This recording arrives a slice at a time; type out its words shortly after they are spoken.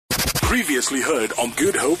Previously heard on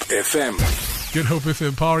Good Hope FM. Good Hope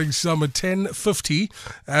FM powering summer 10:50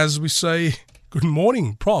 as we say good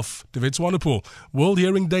morning, Prof. Wet Swanepoel. World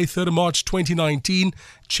Hearing Day, 3rd of March 2019.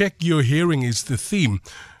 Check your hearing is the theme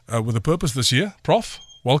with a purpose this year. Prof,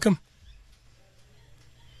 welcome.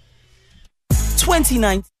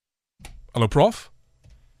 29. Hello, Prof.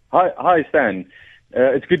 Hi, Stan.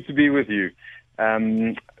 It's good to be with you.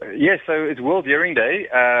 Yes, so it's World Hearing Day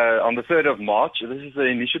on the 3rd of March. This is the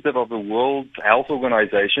initiative of the World Health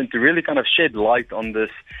Organization to really kind of shed light on this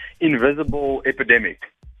invisible epidemic.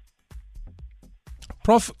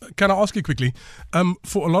 Prof, can I ask you quickly,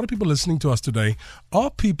 for a lot of people listening to us today, are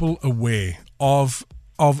people aware of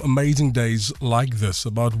amazing days like this,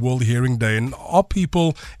 about World Hearing Day, and are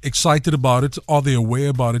people excited about it? Are they aware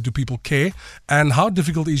about it? Do people care? And how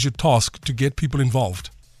difficult is your task to get people involved?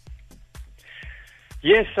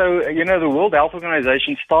 Yes, so, the World Health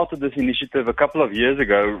Organization started this initiative a couple of years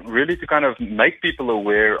ago, really to kind of make people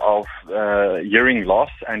aware of hearing loss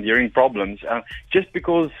and hearing problems, just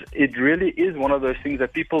because it really is one of those things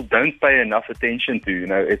that people don't pay enough attention to.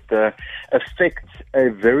 It affects a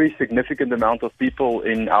very significant amount of people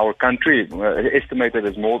in our country, estimated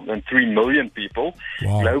as more than 3 million people.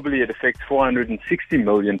 Wow. Globally, it affects 460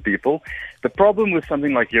 million people. The problem with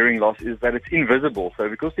something like hearing loss is that it's invisible. So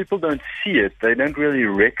because people don't see it, they don't really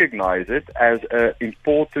recognize it as an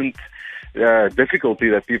important difficulty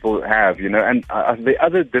that people have, And the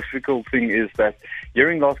other difficult thing is that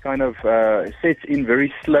hearing loss kind of sets in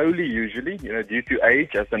very slowly, usually, due to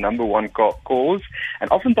age as the number one cause. And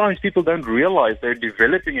oftentimes people don't realize they're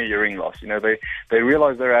developing a hearing loss. They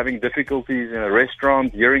realize they're having difficulties in a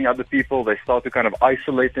restaurant, hearing other people. They start to kind of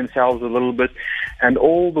isolate themselves a little bit. And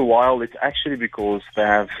all the while, it's actually because they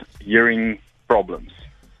have hearing problems.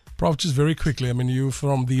 Prof, just very quickly, you're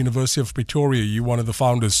from the University of Pretoria, you're one of the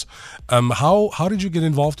founders. How did you get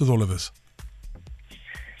involved with all of this?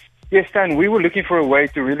 Yes, Stan, we were looking for a way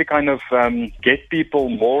to really kind of get people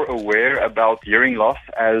more aware about hearing loss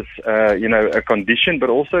as, a condition,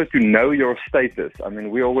 but also to know your status.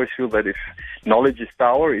 We always feel that if knowledge is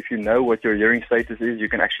power, if you know what your hearing status is, you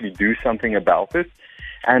can actually do something about it.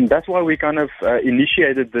 And that's why we kind of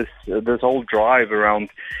initiated this whole drive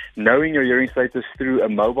around knowing your hearing status through a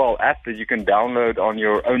mobile app that you can download on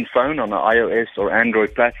your own phone on an iOS or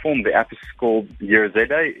Android platform. The app is called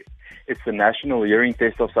HearZA. It's the National Hearing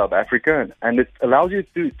Test of South Africa, and it allows you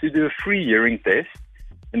to do a free hearing test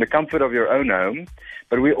in the comfort of your own home.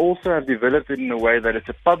 But we also have developed it in a way that it's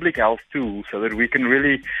a public health tool so that we can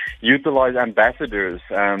really utilize ambassadors,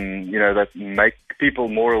 that make people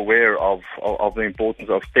more aware of the importance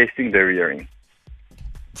of testing their hearing.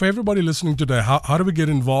 For everybody listening today, how do we get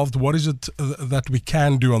involved? What is it that we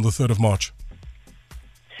can do on the 3rd of March?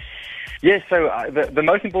 Yes, so the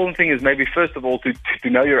most important thing is maybe first of all to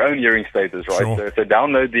know your own hearing status, right? Sure. So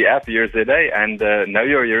download the app HearZA and know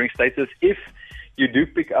your hearing status. If you do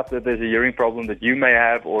pick up that there's a hearing problem that you may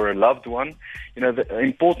have or a loved one, the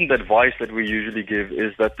important advice that we usually give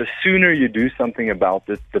is that the sooner you do something about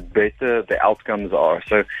it, the better the outcomes are.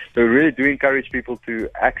 So we really do encourage people to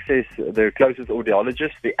access their closest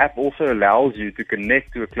audiologist. The app also allows you to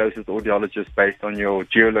connect to a closest audiologist based on your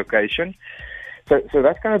geolocation. So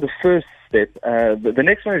that's kind of the first step. The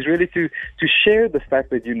next one is really to share the fact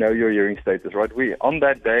that you know your hearing status, right? On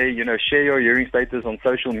that day, share your hearing status on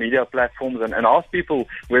social media platforms and ask people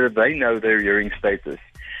whether they know their hearing status.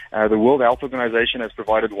 The World Health Organization has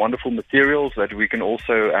provided wonderful materials that we can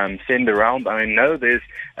also send around. I know there's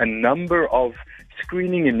a number of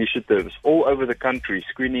screening initiatives all over the country,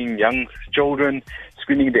 screening young children,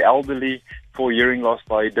 screening the elderly for hearing loss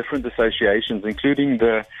by different associations, including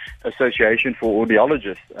the Association for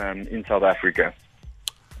Audiologists in South Africa.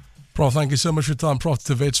 Prof, thank you so much for your time. Prof.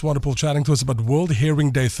 Wet Swanepoel chatting to us about World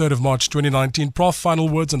Hearing Day, 3rd of March 2019. Prof, final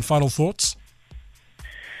words and final thoughts?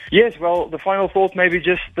 Yes, well, the final thought maybe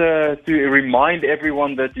just to remind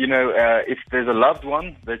everyone that, if there's a loved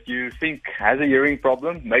one that you think has a hearing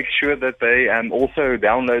problem, make sure that they also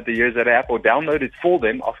download the HearZA app or download it for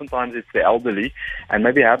them. Oftentimes it's the elderly, and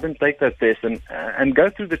maybe have them take that test and go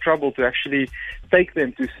through the trouble to actually take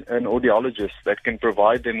them to an audiologist that can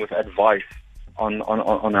provide them with advice on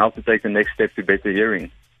how to take the next step to better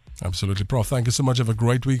hearing. Absolutely, Prof. Thank you so much. Have a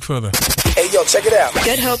great week further. Hey, yo, check it out.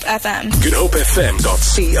 Good Hope FM.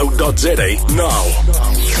 GoodHopeFM.co.za now.